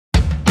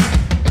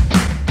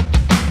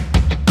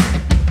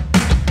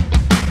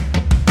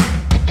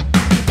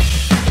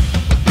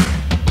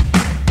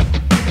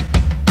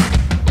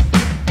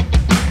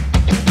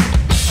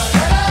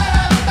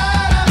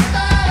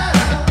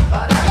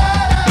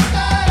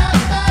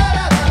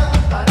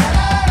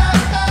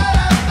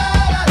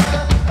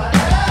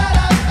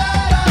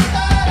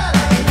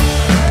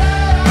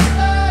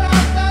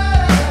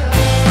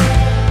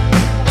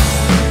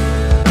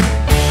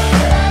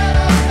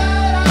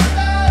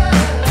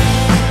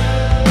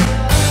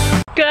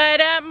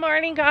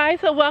morning, guys.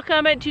 So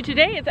welcome to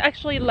today. It's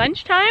actually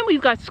lunchtime. We've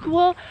got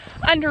school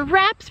under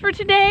wraps for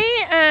today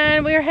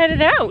and we're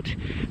headed out.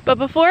 But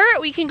before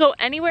we can go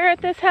anywhere at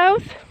this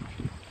house,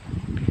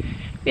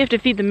 we have to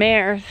feed the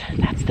mares.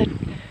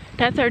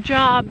 That's our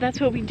job.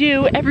 That's what we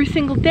do every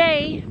single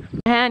day.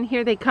 And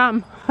here they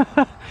come.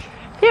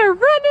 They're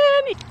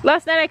running.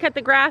 Last night I cut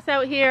the grass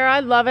out here.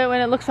 I love it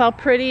when it looks all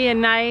pretty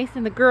and nice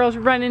and the girls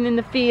running in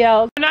the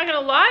field. I'm not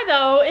gonna lie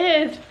though,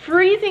 it is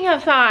freezing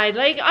outside.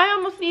 Like, I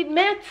almost need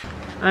mitts.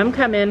 I'm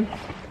coming.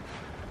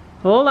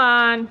 Hold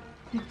on.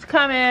 It's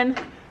coming.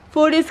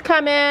 Food is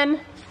coming.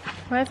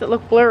 Why does it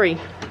look blurry?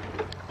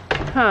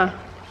 Huh.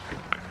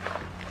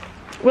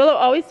 Willow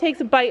always takes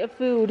a bite of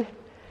food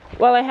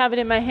while I have it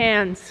in my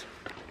hands.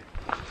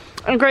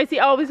 And Gracie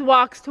always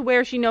walks to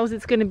where she knows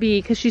it's gonna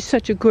be because she's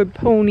such a good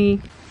pony.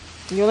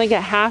 You only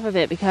get half of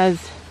it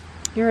because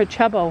you're a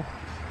chubbo.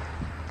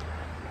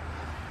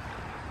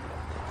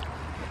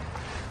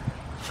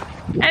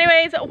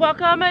 Anyways,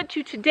 welcome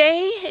to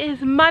today is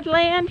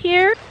Mudland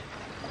here.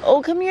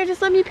 Oh, come here,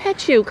 just let me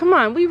pet you. Come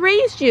on, we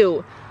raised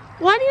you.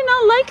 Why do you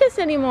not like us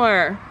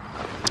anymore?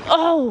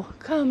 Oh,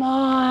 come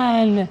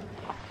on.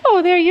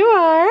 Oh, there you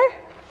are.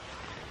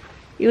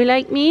 You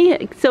like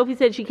me? Sophie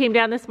said she came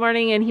down this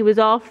morning and he was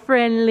all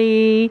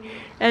friendly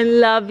and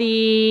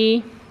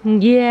lovey.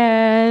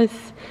 Yes.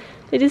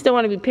 They just don't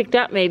want to be picked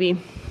up, maybe.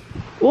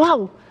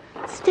 Whoa.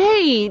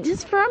 Stay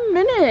just for a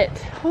minute.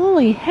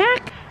 Holy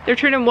heck. They're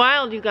turning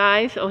wild, you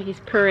guys. Oh, he's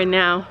purring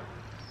now.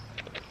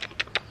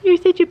 You're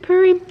such a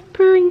purring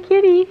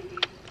kitty.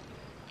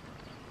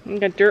 You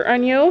got dirt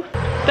on you.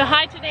 The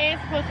high today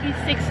is supposed to be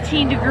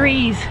 16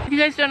 degrees. If you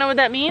guys don't know what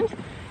that means,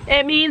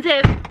 it means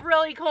it's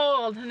really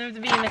cold. And there's a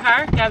bee in the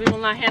car. Gabby will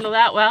not handle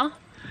that well.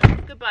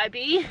 Goodbye,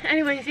 bee.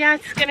 Anyways, yeah,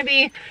 it's gonna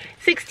be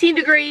 16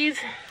 degrees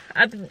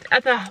at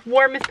the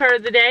warmest part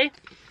of the day.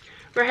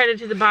 We're headed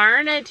to the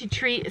barn to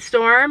treat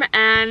Storm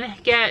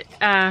and get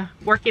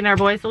working our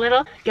boys a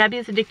little. Gabby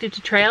is addicted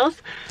to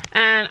trails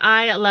and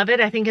I love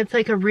it. I think it's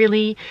like a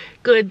really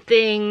good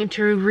thing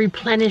to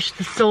replenish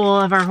the soul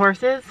of our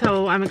horses.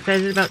 So I'm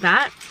excited about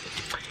that.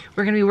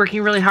 We're gonna be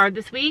working really hard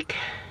this week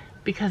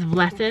because of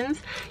lessons.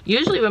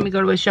 Usually when we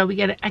go to a show, we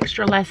get an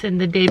extra lesson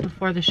the day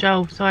before the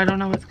show. So I don't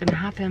know what's gonna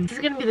happen. This is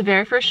gonna be the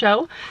very first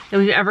show that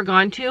we've ever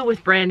gone to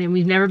with Brandon.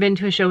 We've never been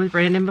to a show with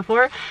Brandon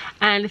before.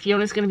 And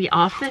Fiona's gonna be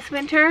off this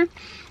winter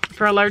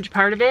for a large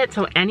part of it.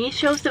 So any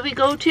shows that we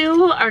go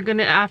to are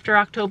gonna, after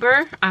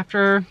October,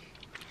 after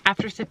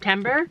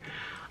September,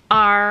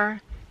 are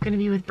gonna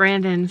be with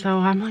Brandon. So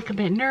I'm like a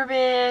bit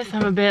nervous.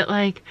 I'm a bit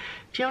like,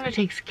 Fiona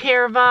takes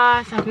care of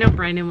us. I know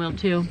Brandon will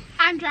too.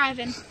 I'm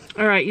driving.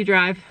 All right, you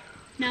drive.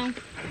 No.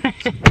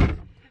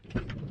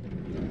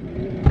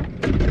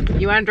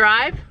 You want to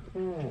drive?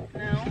 No.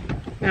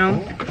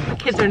 No?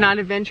 Kids are not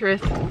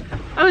adventurous.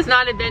 I was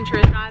not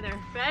adventurous either.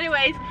 But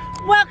anyways,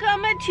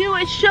 welcome to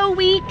a show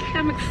week.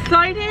 I'm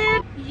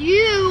excited.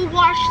 You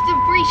wash the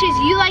breeches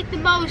you like the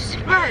most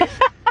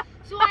first.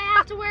 So I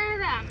have to wear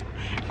them.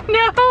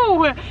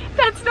 No,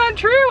 that's not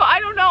true. I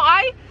don't know.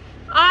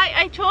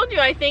 I told you,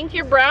 I think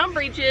your brown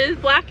breeches,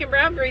 black and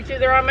brown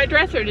breeches are on my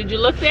dresser. Did you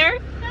look there?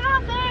 They're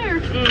not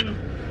there.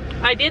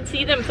 I did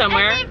see them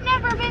somewhere. And they've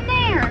never been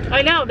there.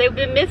 I know, they've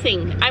been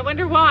missing. I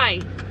wonder why.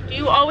 Do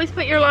you always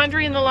put your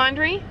laundry in the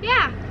laundry?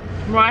 Yeah.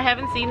 Well, I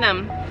haven't seen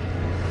them.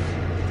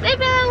 They've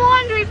been in the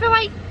laundry for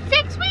like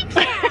 6 weeks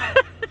now.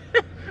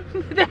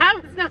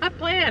 That was not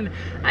planned.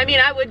 I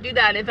mean, I would do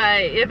that if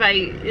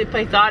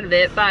I thought of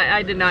it, but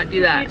I did not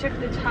do that. You took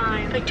the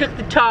time. I took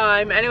the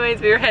time.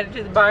 Anyways, we were headed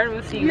to the barn.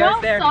 We'll see you guys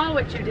there. You all saw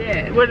what you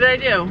did. What did I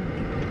do?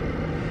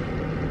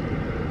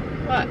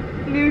 What?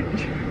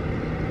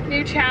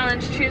 New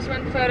challenge, choose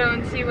one photo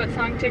and see what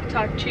song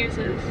TikTok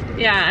chooses.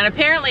 Yeah, and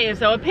apparently, here's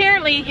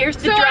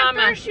the drama.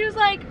 At first she was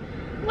like,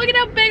 look at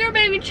how big our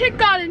baby chick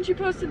got, and she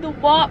posted the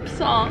WAP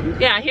song.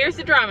 Yeah, here's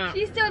the drama.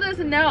 She still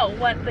doesn't know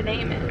what the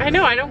name is. I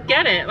know, I don't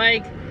get it.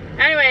 Like,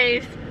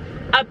 anyways,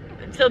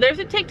 so there's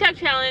a TikTok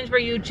challenge where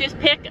you just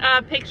pick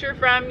a picture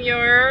from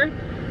your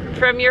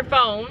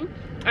phone,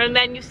 and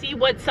then you see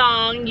what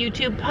song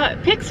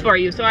YouTube picks for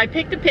you. So I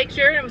picked a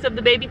picture, and it was of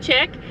the baby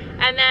chick,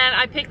 and then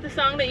I picked the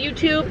song that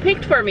YouTube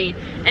picked for me.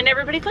 And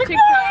everybody's like,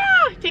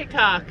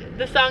 TikTok.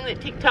 The song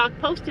that TikTok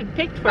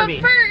picked for me.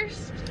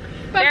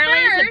 Apparently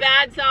it's a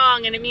bad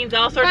song, and it means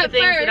all sorts of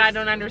things that I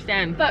don't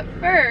understand. But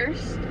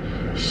first,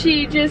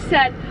 she just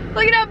said,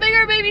 look at how big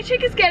our baby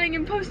chick is getting,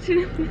 and posted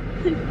a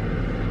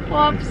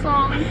WAP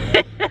song.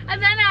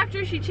 And then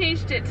after she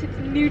changed it to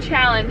the new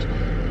challenge,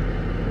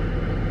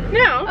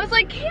 no. I was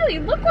like,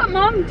 Kaylee, look what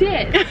mom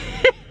did.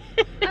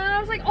 And I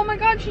was like, oh my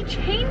god, she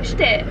changed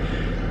it.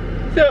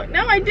 So,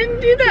 no, I didn't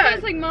do that. I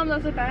was like, Mom,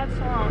 that's a bad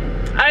song.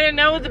 I didn't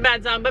know it was a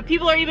bad song, but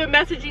people are even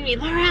messaging me,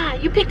 Laura,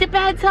 you picked a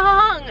bad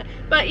song.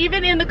 But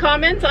even in the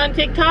comments on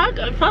TikTok,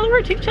 follow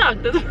our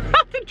TikTok. That's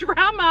the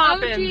drama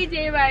happens. OG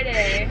Day by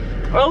Day.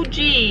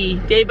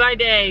 OG Day by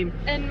Day.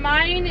 And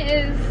mine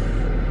is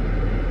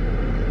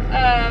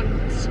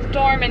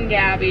Storm and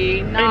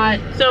Gabby, not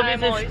and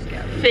Sophie's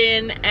is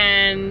Finn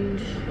and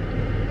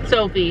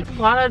Sophie.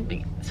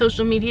 A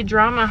social media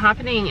drama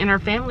happening in our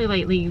family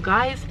lately, you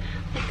guys.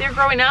 Like, they're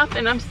growing up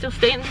and I'm still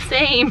staying the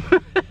same.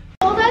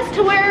 Told us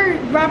to wear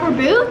rubber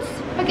boots,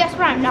 but guess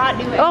what I'm not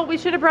doing? Oh, we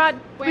should have brought...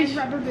 Wearing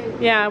rubber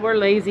boots. Yeah, we're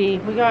lazy.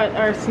 We got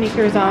our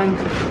sneakers on.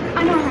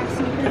 I don't have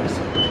sneakers.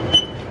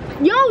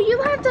 Yo,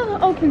 you have to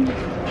open this.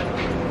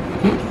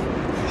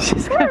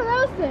 What are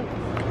those things?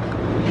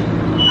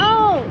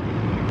 Oh.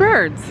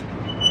 Birds.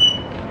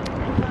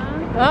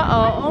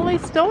 Uh-oh, only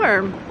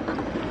Storm.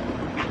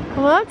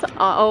 Well, that's...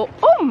 Uh-oh.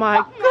 Oh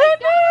my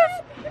goodness!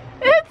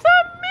 It's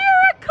a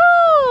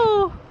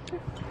miracle!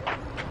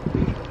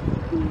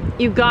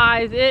 You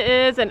guys, it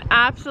is an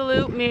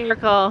absolute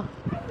miracle.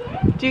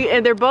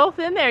 And they're both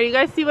in there. You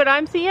guys see what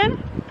I'm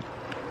seeing?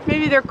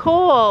 Maybe they're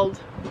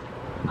cold.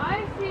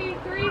 I see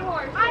 3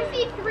 horses. I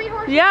see 3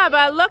 horses. Yeah,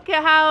 but look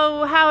at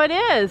how it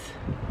is.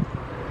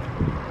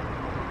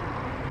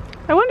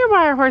 I wonder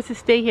why our horses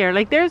stay here.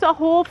 Like, there's a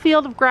whole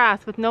field of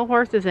grass with no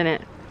horses in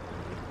it.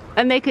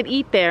 And they could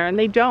eat there, and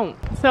they don't.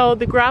 So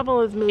the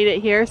gravel has made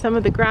it here. Some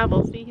of the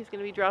gravel, see, he's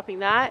gonna be dropping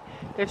that.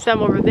 There's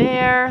some over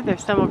there,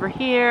 there's some over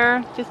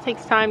here. Just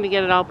takes time to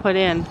get it all put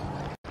in.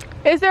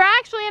 Is there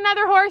actually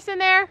another horse in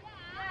there?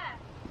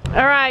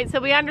 Yeah. All right, so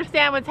we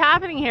understand what's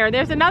happening here.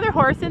 There's another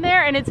horse in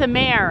there, and it's a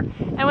mare.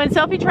 And when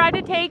Sophie tried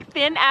to take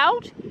Finn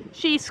out,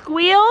 she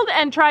squealed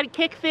and tried to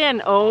kick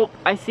Finn. Oh,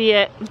 I see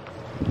it.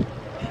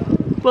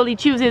 Will he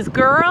choose his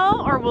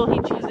girl, or will he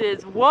choose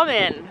his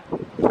woman?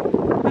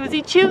 Who's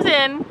he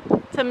choosing?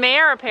 It's a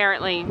mare,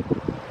 apparently.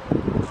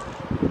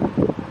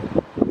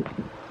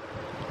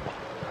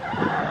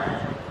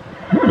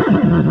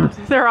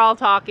 They're all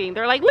talking.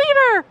 They're like, leave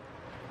her!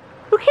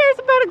 Who cares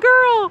about a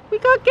girl? We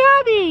got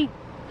Gabby.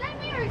 That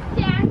mare is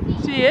sassy.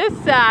 She is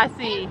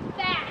sassy. And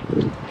fat.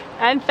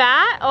 And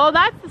fat? Oh,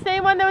 that's the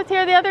same one that was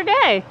here the other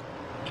day.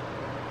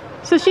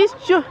 So she's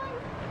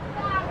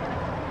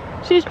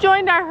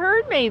joined our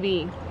herd,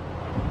 maybe.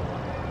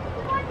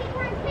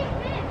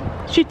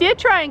 She did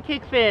try and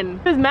kick Finn.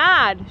 She was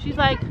mad. She's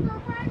like,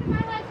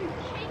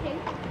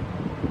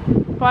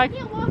 why? I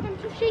can't walk, I'm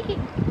too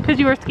shaking. Because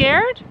you were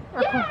scared?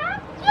 Or Yeah,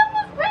 he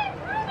almost ran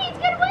through me.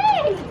 Get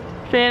away.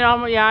 Finn,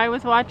 yeah, I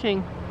was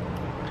watching.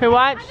 Okay,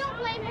 watch. I don't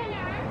blame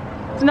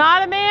him. It's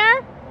not a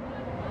mare?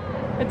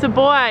 It's a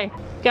boy.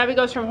 Gabby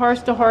goes from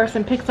horse to horse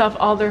and picks off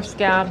all their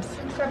scabs.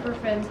 Except for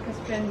Finn's, because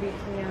Finn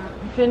beats me up.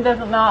 Finn does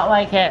not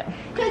like it.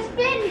 Because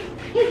Finn,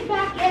 his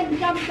back end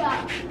jumps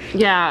up.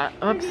 Yeah,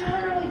 oops. He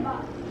literally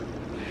busts.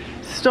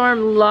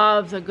 Storm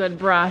loves a good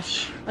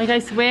brush. Like, I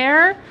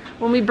swear,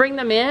 when we bring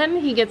them in,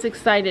 he gets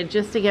excited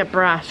just to get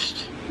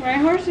brushed. My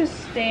horses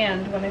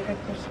stand when I pick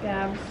their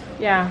scabs.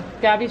 Yeah,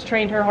 Gabby's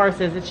trained her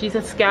horses and she's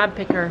a scab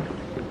picker.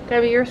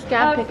 Gabby, you're a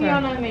scab picker.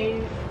 Fiona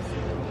made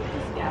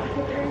scab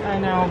picker. I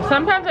know.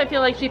 Sometimes I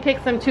feel like she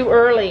picks them too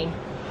early.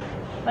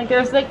 Like,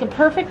 there's like the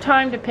perfect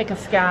time to pick a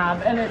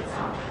scab, and it's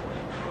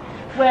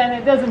when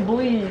it doesn't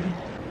bleed.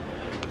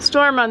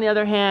 Storm, on the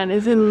other hand,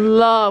 is in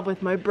love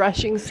with my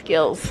brushing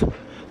skills.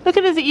 Look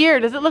at his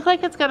ear. Does it look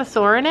like it's got a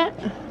sore in it?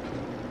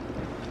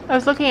 I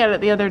was looking at it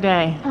the other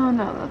day. Oh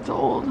no, that's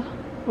old.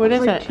 What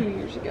is like it? 2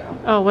 years ago.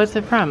 Oh, what's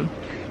it from?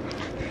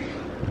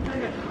 I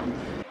don't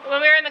know.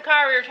 When we were in the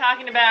car, we were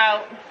talking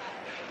about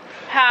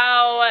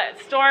how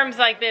Storm's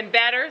like been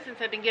better since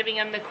I've been giving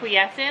him the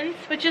quiescence,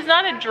 which is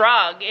not a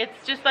drug.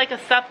 It's just like a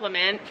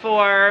supplement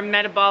for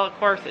metabolic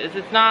horses.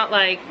 It's not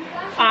like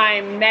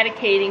I'm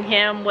medicating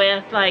him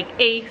with like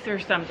ACE or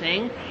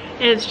something.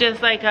 It's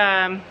just like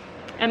a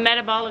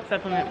metabolic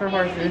supplement for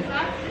horses.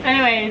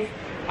 Anyways,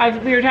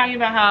 we were talking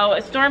about how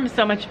Storm is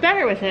so much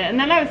better with it, and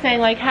then I was saying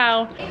like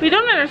how we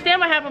don't understand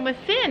what happened with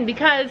Finn,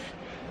 because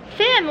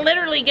Finn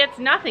literally gets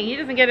nothing. He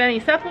doesn't get any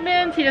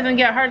supplements. He doesn't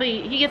get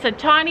he gets a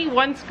tiny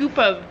 1 scoop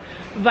of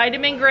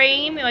vitamin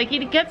grain. Like,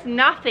 he gets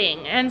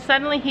nothing, and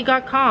suddenly he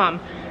got calm.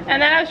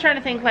 And then I was trying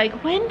to think, like,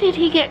 when did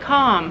he get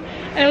calm?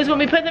 And it was when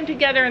we put them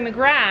together in the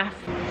grass.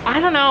 I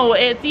don't know,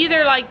 it's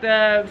either like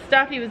the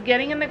stuff he was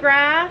getting in the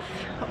grass,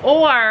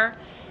 or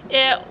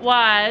it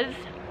was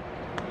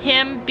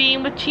him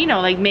being with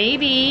Chino. Like,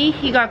 maybe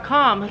he got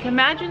calm. Like,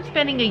 imagine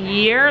spending a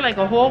year, like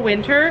a whole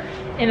winter,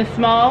 in a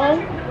small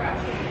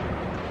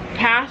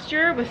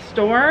pasture with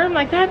Storm.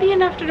 Like, that'd be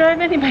enough to drive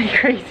anybody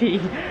crazy.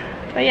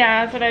 But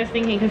yeah, that's what I was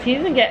thinking, because he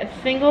doesn't get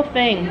a single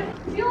thing.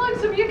 See, look,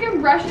 so you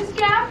can brush his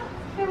scab,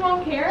 he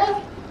won't care.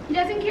 Look, he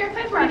doesn't care if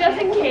I brush He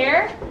doesn't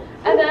care,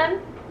 and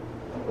then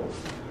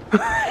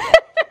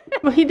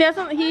Well, he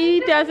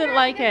doesn't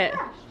like it.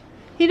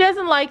 He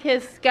doesn't like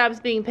his scabs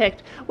being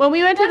picked. When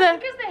we went to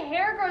that's the... because the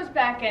hair grows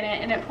back in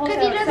it and it pulls 'Cause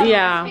out he doesn't- some of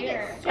Yeah. his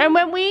hair. And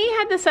when we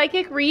had the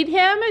psychic read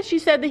him, she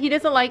said that he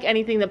doesn't like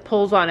anything that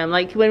pulls on him.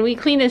 Like, when we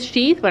clean his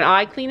sheath, when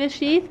I clean his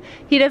sheath,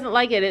 he doesn't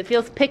like it. It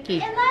feels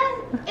picky.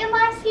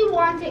 Unless he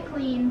wants it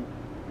clean.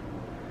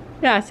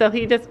 Yeah, so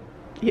he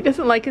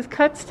doesn't like his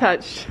cuts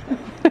touched.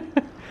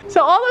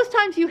 So all those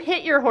times you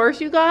hit your horse,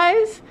 you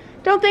guys,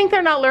 don't think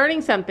they're not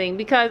learning something,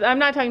 because I'm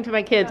not talking to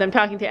my kids, I'm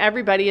talking to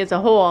everybody as a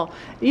whole.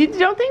 You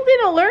don't think they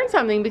don't learn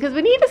something, because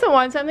when he doesn't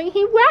want something,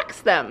 he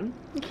whacks them.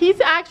 He's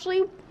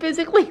actually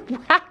physically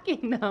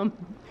whacking them.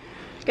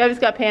 Gabby's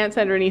got pants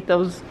underneath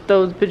those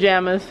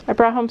pajamas. I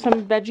brought home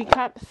some veggie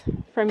cups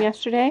from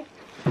yesterday.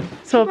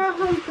 So I brought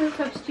home fruit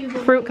cups too.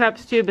 Fruit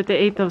cups too, but they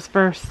ate those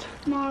first.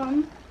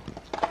 Mom.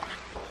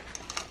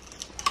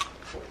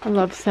 I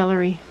love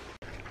celery.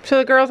 So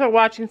the girls are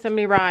watching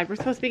somebody ride. We're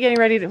supposed to be getting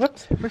ready to,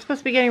 whoops, we're supposed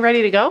to be getting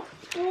ready to go.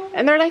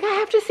 And they're like, I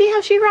have to see how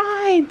she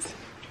rides.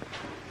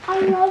 I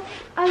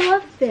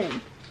love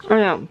Finn. I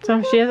know.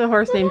 So she has a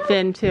horse named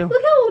Finn too.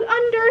 Look how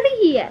undirty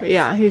he is.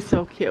 Yeah, he's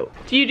so cute.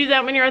 Do you do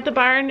that when you're at the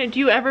barn? Do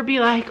you ever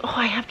be like, oh,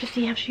 I have to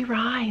see how she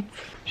rides?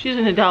 She's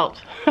an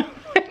adult.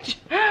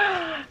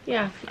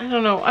 Yeah, I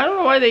don't know. I don't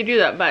know why they do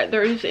that, but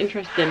they're just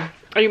interested.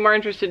 Are you more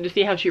interested to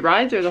see how she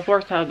rides or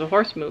how the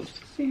horse moves?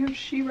 See how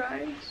she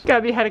rides.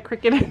 Gabby had a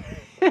cricket in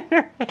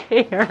her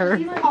hair.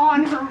 She's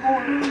on her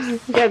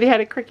horse. Gabby had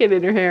a cricket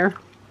in her hair.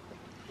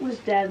 Was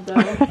dead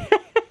though.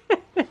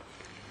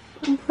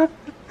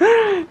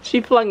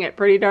 She flung it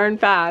pretty darn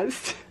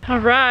fast. All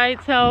right,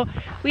 so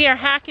we are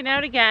hacking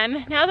out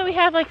again. Now that we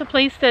have like a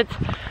place that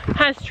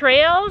has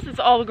trails, it's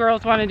all the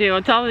girls want to do.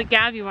 It's all that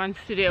Gabby wants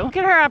to do. Look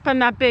at her up on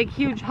that big,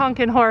 huge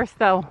honking horse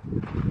though.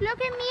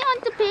 Look at me on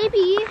the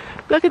baby.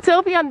 Look at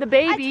Sophie on the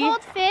baby. I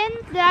told Finn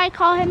that I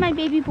call him my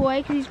baby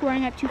boy because he's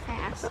growing up too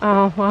fast.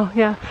 Oh, well,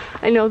 yeah,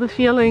 I know the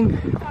feeling.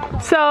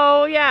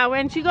 So, yeah,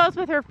 when she goes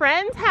with her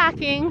friends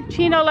hacking,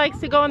 Chino likes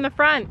to go in the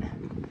front.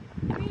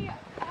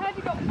 I had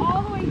to go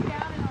all the way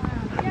down and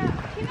around.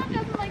 Yeah, Chino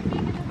doesn't like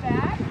being in the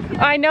back.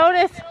 I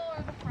noticed. The middle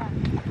or the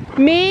front.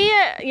 Me,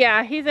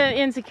 yeah, he's an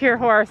insecure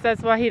horse.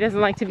 That's why he doesn't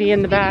like to be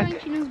in the back.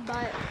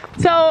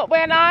 So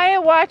when I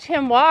watch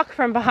him walk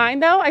from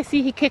behind though, I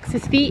see he kicks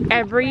his feet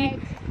every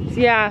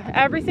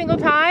single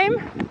time.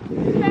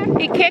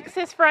 He kicks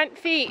his front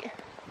feet,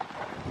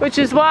 which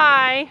is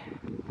why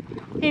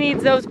he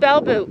needs those bell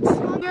boots.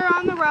 You're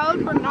on the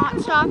road for not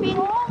stopping.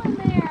 All in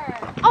there.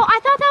 Oh, I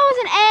thought that was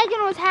an egg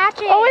and it was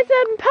hatching. Oh, it's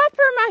a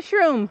puffer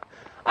mushroom.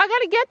 I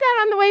gotta get that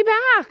on the way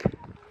back.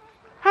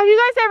 Have you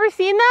guys ever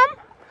seen them?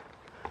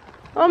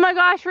 Oh my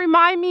gosh,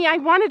 remind me. I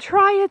want to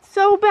try it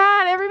so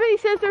bad. Everybody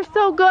says they're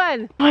so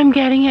good. I'm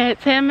getting it.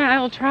 Sam and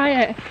I will try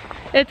it.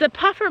 It's a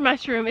puffer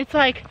mushroom. It's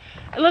like,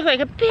 it looks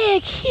like a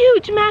big,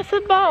 huge,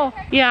 massive ball.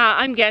 Yeah,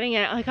 I'm getting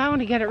it. Like, I want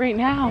to get it right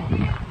now.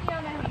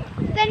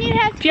 Then you'd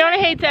have to. Fiona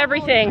hates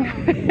everything.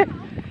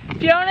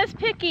 Fiona's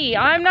picky.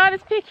 I'm not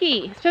as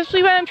picky,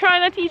 especially when I'm trying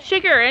not to eat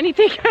sugar.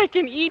 Anything I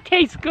can eat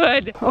tastes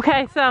good.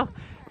 Okay, so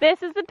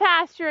this is the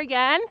pasture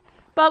again,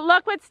 but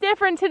look what's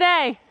different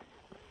today.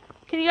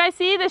 Can you guys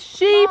see the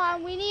sheep?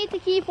 Mom, we need to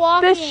keep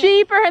walking. The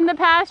sheep are in the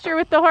pasture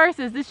with the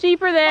horses. The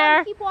sheep are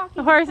there.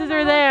 The horses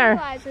are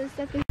there.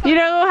 You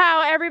know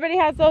how everybody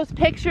has those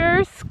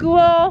pictures?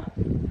 School,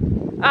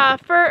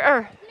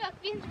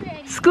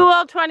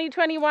 school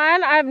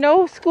 2021. I have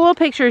no school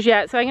pictures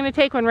yet, so I'm going to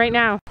take one right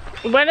now.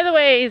 One of the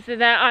ways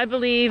that I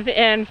believe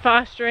in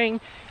fostering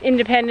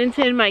independence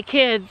in my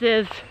kids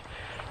is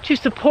to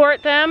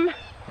support them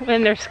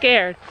when they're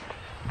scared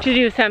to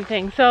do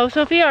something. So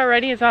Sophia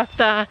already is off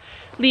the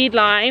lead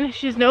line.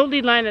 She has no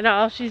lead line at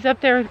all. She's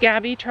up there with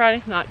Gabby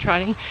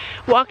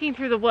walking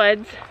through the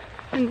woods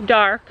in the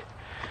dark,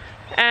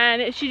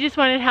 and she just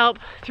wanted help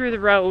through the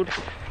road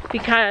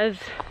because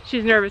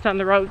she's nervous on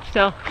the road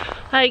still.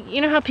 Like, you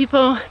know how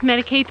people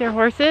medicate their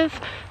horses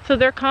so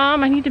they're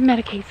calm? I need to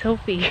medicate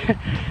Sophie.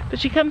 But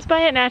she comes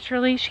by it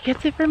naturally. She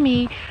gets it from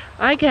me.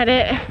 I get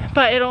it,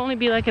 but it'll only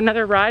be like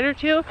another ride or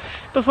two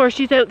before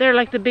she's out there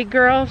like the big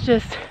girls,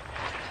 just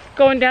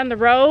going down the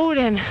road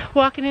and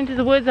walking into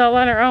the woods all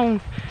on her own.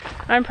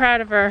 I'm proud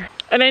of her.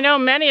 And I know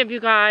many of you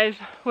guys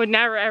would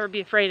never ever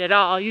be afraid at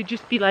all. You'd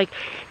just be like,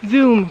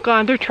 zoom,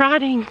 gone, they're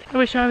trotting. I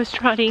wish I was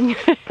trotting.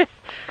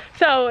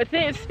 So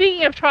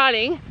speaking of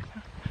trotting,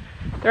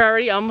 they're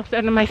already almost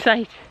out of my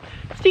sight.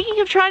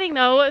 Speaking of trotting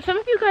though, some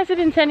of you guys have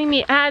been sending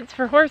me ads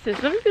for horses.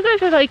 Some of you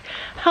guys are like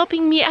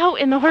helping me out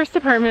in the horse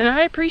department, and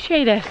I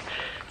appreciate it.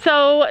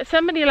 So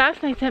somebody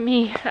last night sent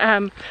me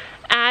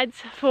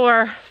ads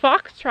for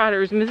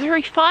foxtrotters,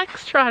 Missouri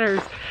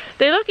foxtrotters.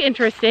 They look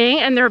interesting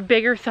and they're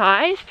bigger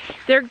size.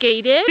 They're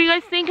gated. What do you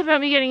guys think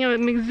about me getting a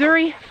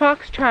Missouri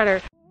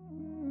foxtrotter?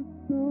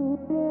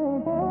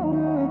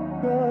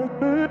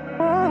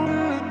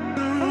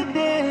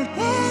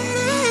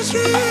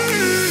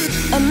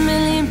 A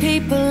million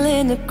people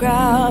in the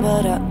crowd,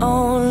 but I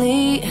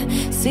only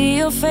see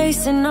your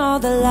face in all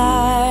the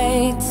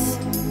lights.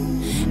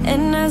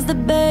 And as the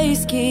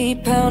bass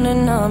keep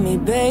pounding on me,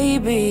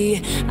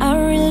 baby, I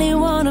really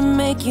wanna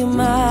make you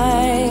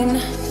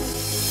mine.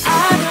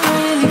 I don't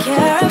really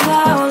care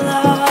about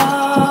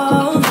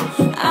love.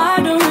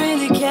 I don't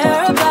really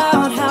care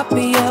about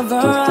happy ever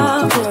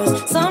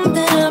after.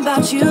 Something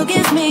about you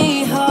gives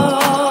me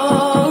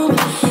hope.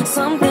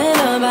 Something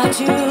about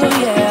you,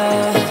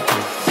 yeah.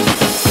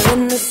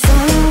 When the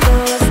sun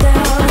goes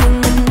down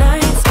and the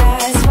night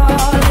sky's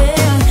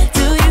falling,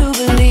 do you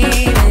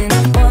believe in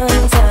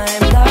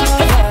one-time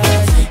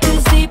lovers?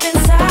 'Cause deep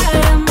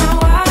inside of my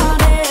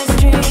wildest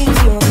dreams,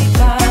 you'll be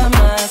by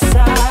my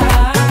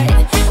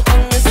side.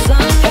 When the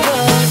sun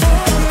goes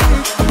down.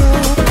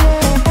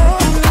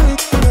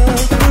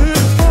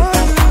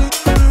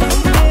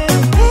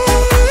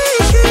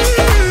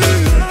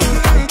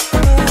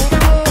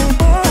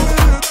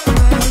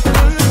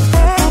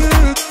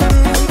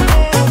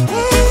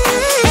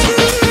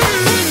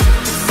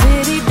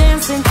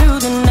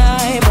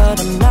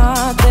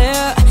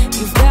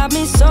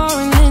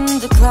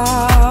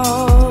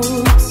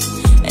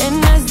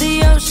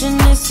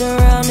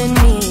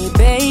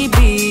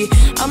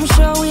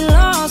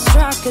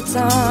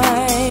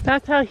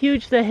 That's how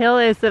huge the hill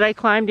is that I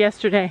climbed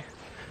yesterday.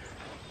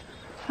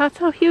 That's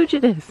how huge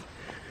it is.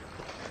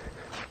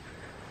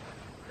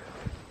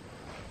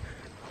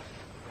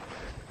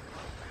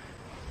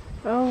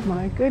 Oh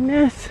my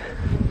goodness.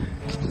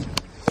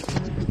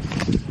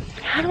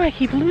 How do I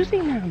keep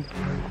losing them?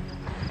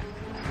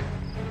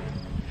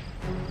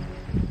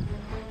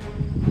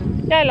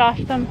 Yeah, I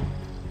lost them.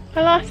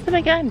 I lost them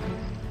again.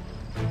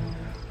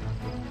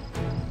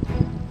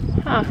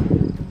 Huh.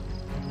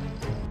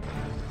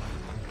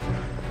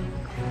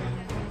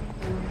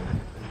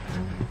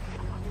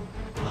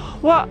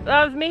 What?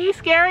 That was me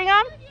scaring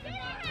them?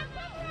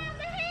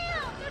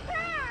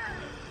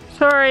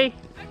 Sorry.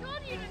 I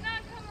told you to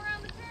not come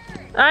around the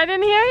turn. I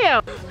didn't hear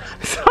you.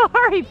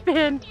 Sorry,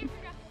 Finn.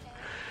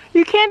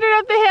 You cantered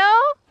up the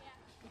hill?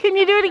 Can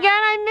you do it again?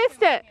 I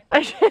missed it.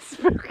 I just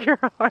spooked your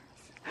horse.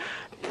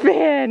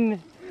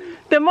 Finn.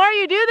 The more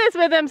you do this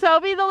with him,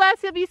 Sophie, the less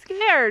he'll be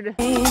scared.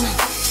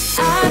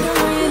 I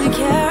don't really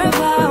care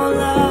about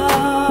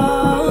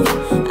love.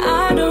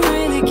 I don't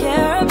really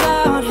care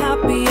about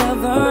happy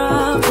ever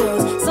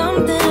after.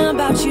 Something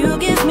about you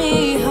gives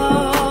me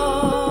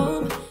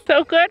hope.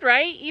 So good,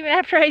 right? Even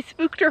after I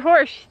spooked her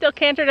horse, she still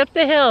cantered up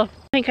the hill.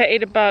 I think I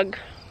ate a bug.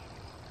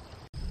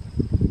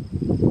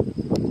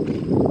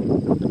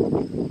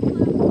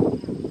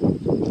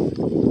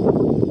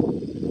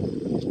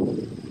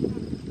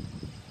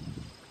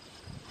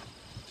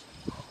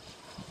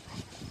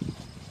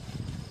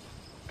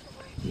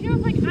 You know,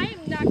 it's like, I am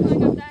not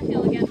going up that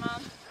hill again,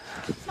 Mom.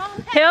 Mom,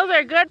 hey. Hills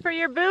are good for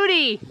your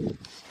booty.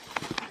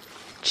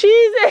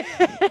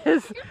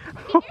 Jesus!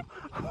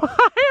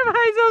 Why am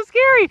I so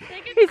scary?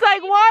 He's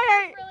like,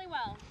 why really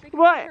well. They can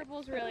What? do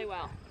purples really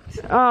well.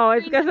 Oh,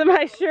 it's because of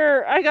my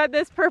shirt. I got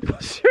this purple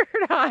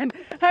shirt on.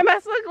 I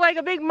must look like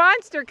a big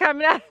monster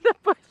coming out of the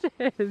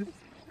bushes.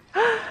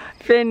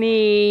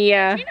 Finny.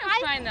 Chino's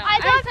fine though. I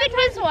thought I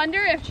sometimes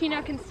wonder if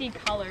Chino can see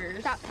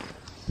colors. Stop.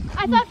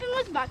 I thought Finn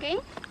was bucking,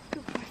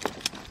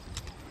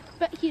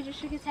 but he just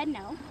shook his head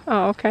no.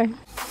 Oh, okay.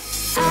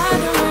 I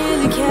don't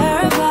really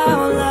care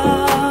about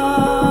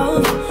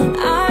love.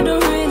 I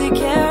don't really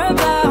care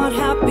about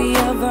happy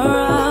ever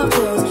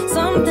after.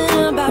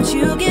 Something about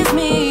you gives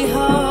me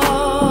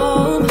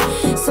hope.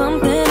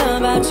 Something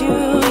about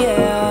you,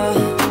 yeah.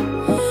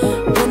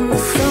 When the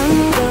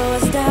sun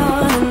goes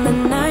down and the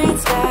night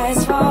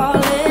sky's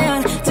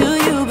falling, do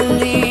you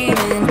believe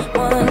in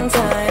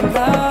one-time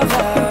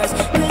lovers?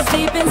 'Cause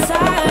deep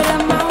inside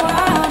of my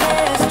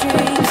wildest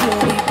dreams,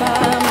 you'll be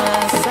by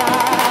my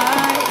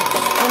side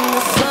when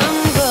the sun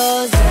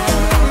goes down.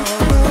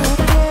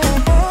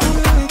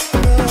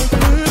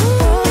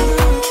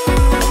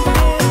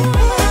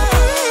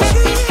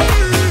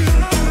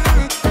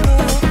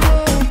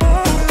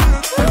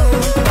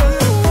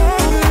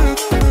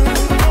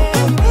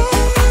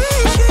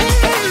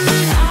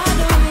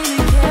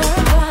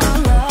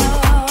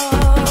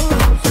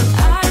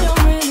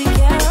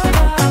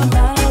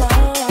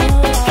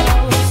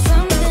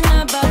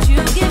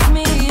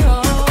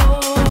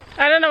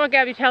 I don't know what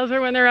Gabby tells her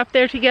when they're up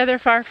there together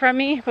far from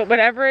me, but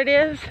whatever it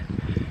is,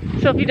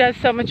 Sophie does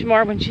so much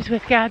more when she's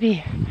with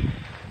Gabby.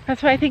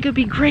 That's why I think it would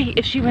be great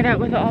if she went out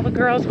with all the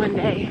girls one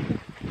day.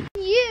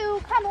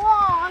 You come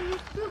along, you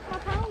spook my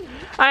pony.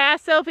 I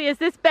asked Sophie, is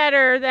this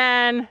better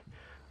than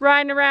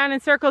riding around in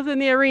circles in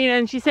the arena?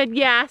 And she said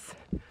yes,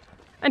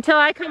 until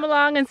I come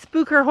along and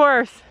spook her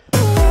horse.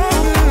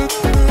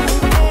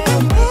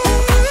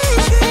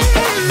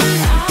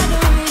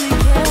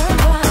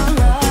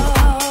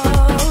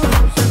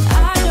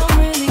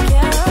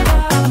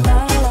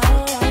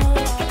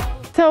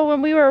 So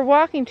when we were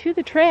walking to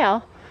the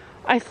trail,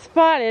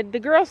 the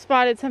girl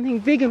spotted something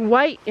big and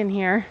white in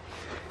here.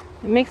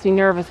 It makes me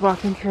nervous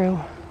walking through.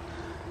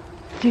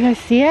 Do you guys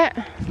see it?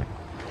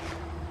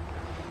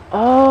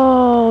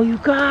 Oh, you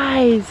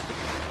guys.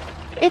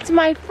 It's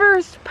my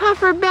first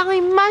puffer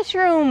belly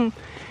mushroom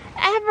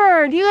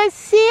ever. Do you guys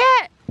see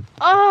it?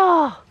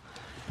 Oh,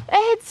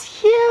 it's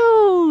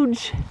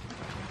huge.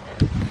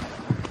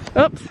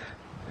 Oops.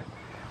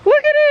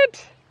 Look at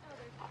it.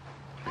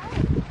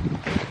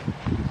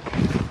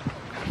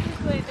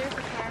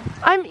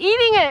 I'm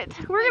eating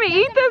it. We're gonna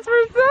eat this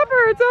for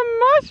supper. It's a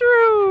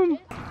mushroom.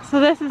 So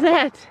this is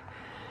it.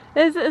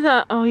 This is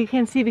a, oh, you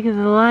can't see because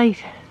of the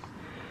light.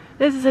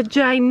 This is a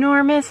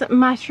ginormous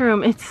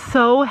mushroom. It's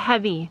so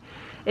heavy.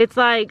 It's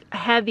like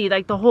heavy,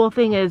 like the whole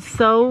thing is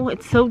so,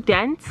 it's so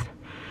dense.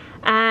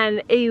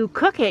 And you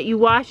cook it, you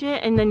wash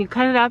it, and then you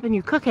cut it up and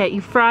you cook it. You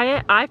fry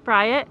it, I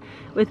fry it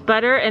with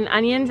butter and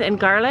onions and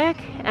garlic.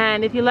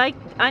 And if you like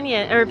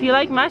onion, or if you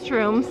like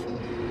mushrooms,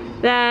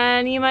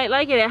 then you might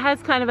like it. It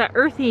has kind of an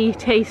earthy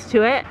taste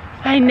to it.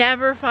 I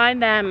never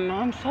find them.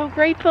 I'm so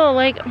grateful.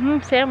 Like,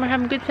 Sam, we're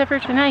having good supper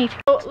tonight.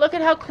 Oh, look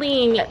at how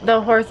clean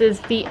the horse's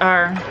feet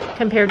are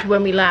compared to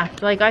when we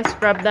left. Like, I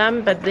scrubbed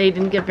them, but they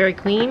didn't get very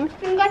clean.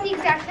 We got the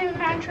exact same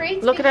amount of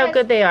treats. Look at how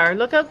good they are.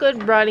 Look how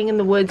good riding in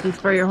the woods is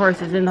for your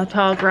horses in the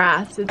tall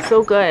grass. It's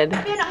so good.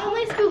 Finn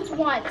only scoops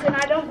once, and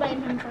I don't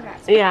blame him for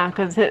that. Yeah,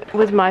 because it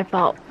was my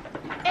fault.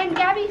 And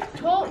Gabby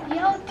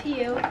yelled to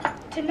you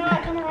to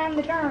not come around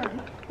the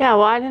turn. Yeah,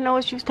 well, I didn't know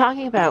what she was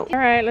talking about. All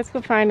right, let's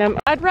go find them.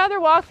 I'd rather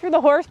walk through the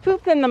horse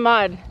poop than the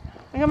mud.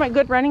 I got my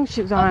good running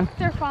shoes on. Oh,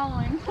 they're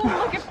following. Oh,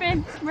 look at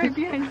Finn right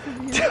behind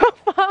us. Don't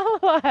follow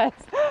us.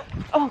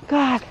 Oh,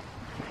 God.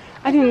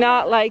 I do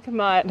not like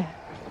mud.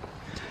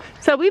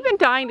 So we've been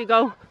dying to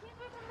go.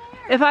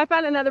 If I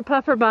find another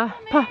puffer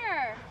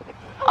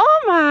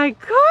oh my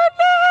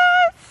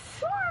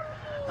goodness!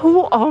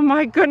 Oh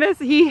my goodness,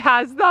 he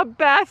has the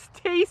best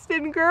taste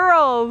in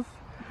girls.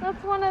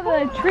 That's one of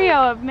the trio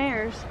of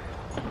mares.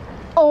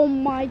 Oh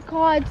my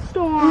God,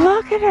 Storm.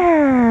 Look at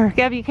her.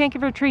 Gabby, you can't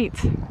give her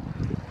treats.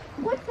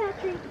 What's that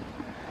treat?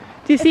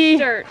 Do you see?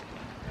 Dirt.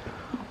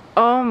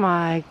 Oh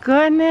my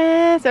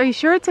goodness. Are you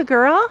sure it's a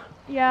girl?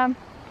 Yeah.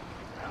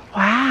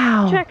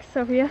 Wow. Check,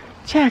 Sophia.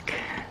 Check.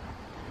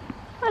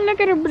 Oh, look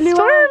at her blue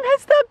Storm eyes.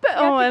 has the best.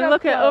 You have Oh, to and go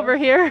look at close. over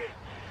here.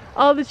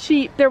 All the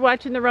sheep, they're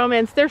watching the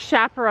romance. They're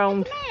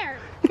chaperoned. Mare.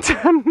 It's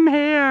a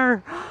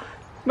mare.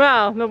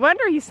 Well, no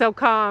wonder he's so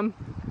calm.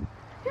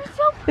 You're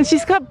so pretty. And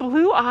she's got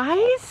blue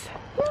eyes.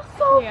 You're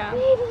so Yeah.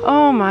 pretty.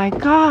 Oh my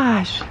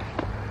gosh.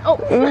 Oh.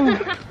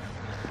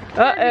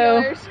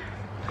 Uh-oh.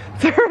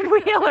 Third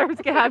wheelers,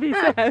 Gabby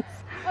says.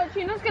 Oh,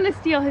 Chino's gonna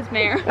steal his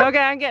mare. Okay,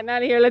 I'm getting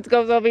out of here. Let's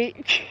go,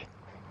 Sophie.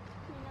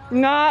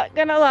 Not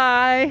gonna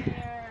lie.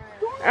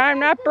 I'm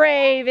not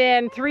brave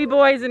in 3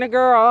 boys and a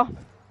girl.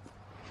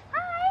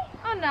 Hi.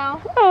 Oh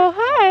no. Oh,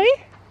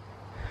 hi.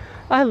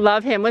 I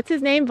love him. What's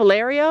his name?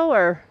 Valerio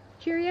or?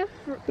 Cheerio.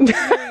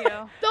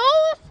 Cheerio.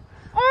 Those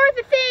are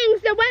the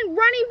things that went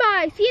running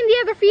by. See in the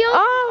other field?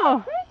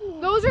 Oh,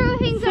 Those are the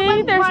things that see,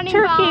 went there's running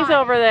turkeys by.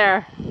 over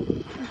there.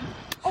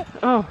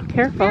 Oh,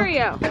 careful.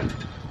 Cheerio.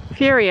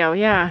 Furio,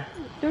 yeah.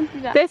 Don't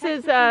do that. This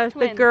is the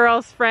twin.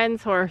 girl's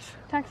friend's horse.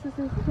 Texas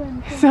is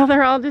twin. So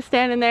they're all just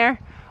standing there.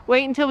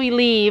 Wait until we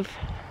leave.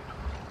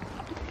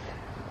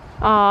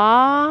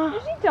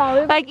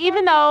 Aww. Like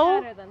even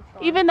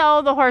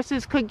though the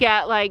horses could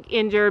get like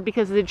injured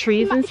because of the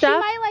trees and She stuff,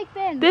 might like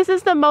Finn. this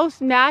is the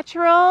most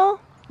natural.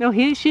 No,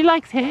 she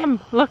likes him.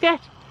 Look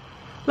at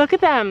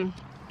them.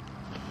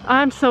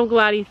 I'm so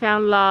glad he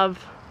found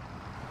love.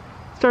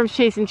 Storm's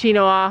chasing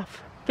Chino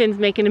off. Finn's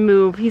making a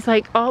move. He's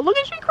like, oh, look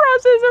at she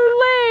crosses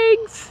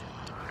her legs.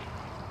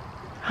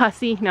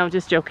 Hussy. No,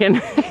 just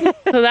joking.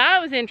 So that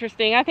was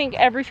interesting. I think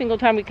every single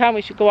time we come,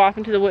 we should go off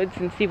into the woods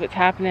and see what's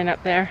happening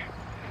up there.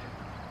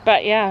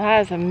 But yeah,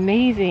 that is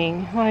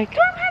amazing. Like,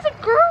 Storm has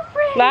a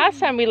girlfriend. last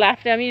time we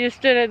left him, he just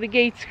stood at the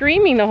gate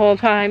screaming the whole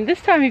time.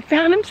 This time he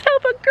found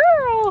himself a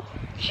girl.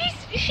 He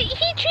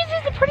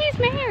chooses the prettiest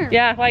mare.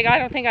 Yeah, like I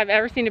don't think I've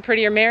ever seen a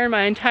prettier mare in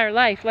my entire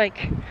life. Like,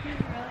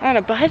 I want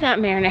to buy that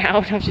mare now.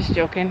 I was just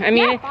joking. I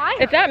mean, Yeah, buy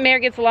her. if that mare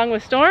gets along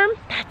with Storm,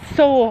 that's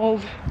so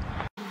old.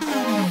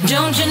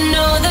 Don't you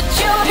know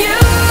that you're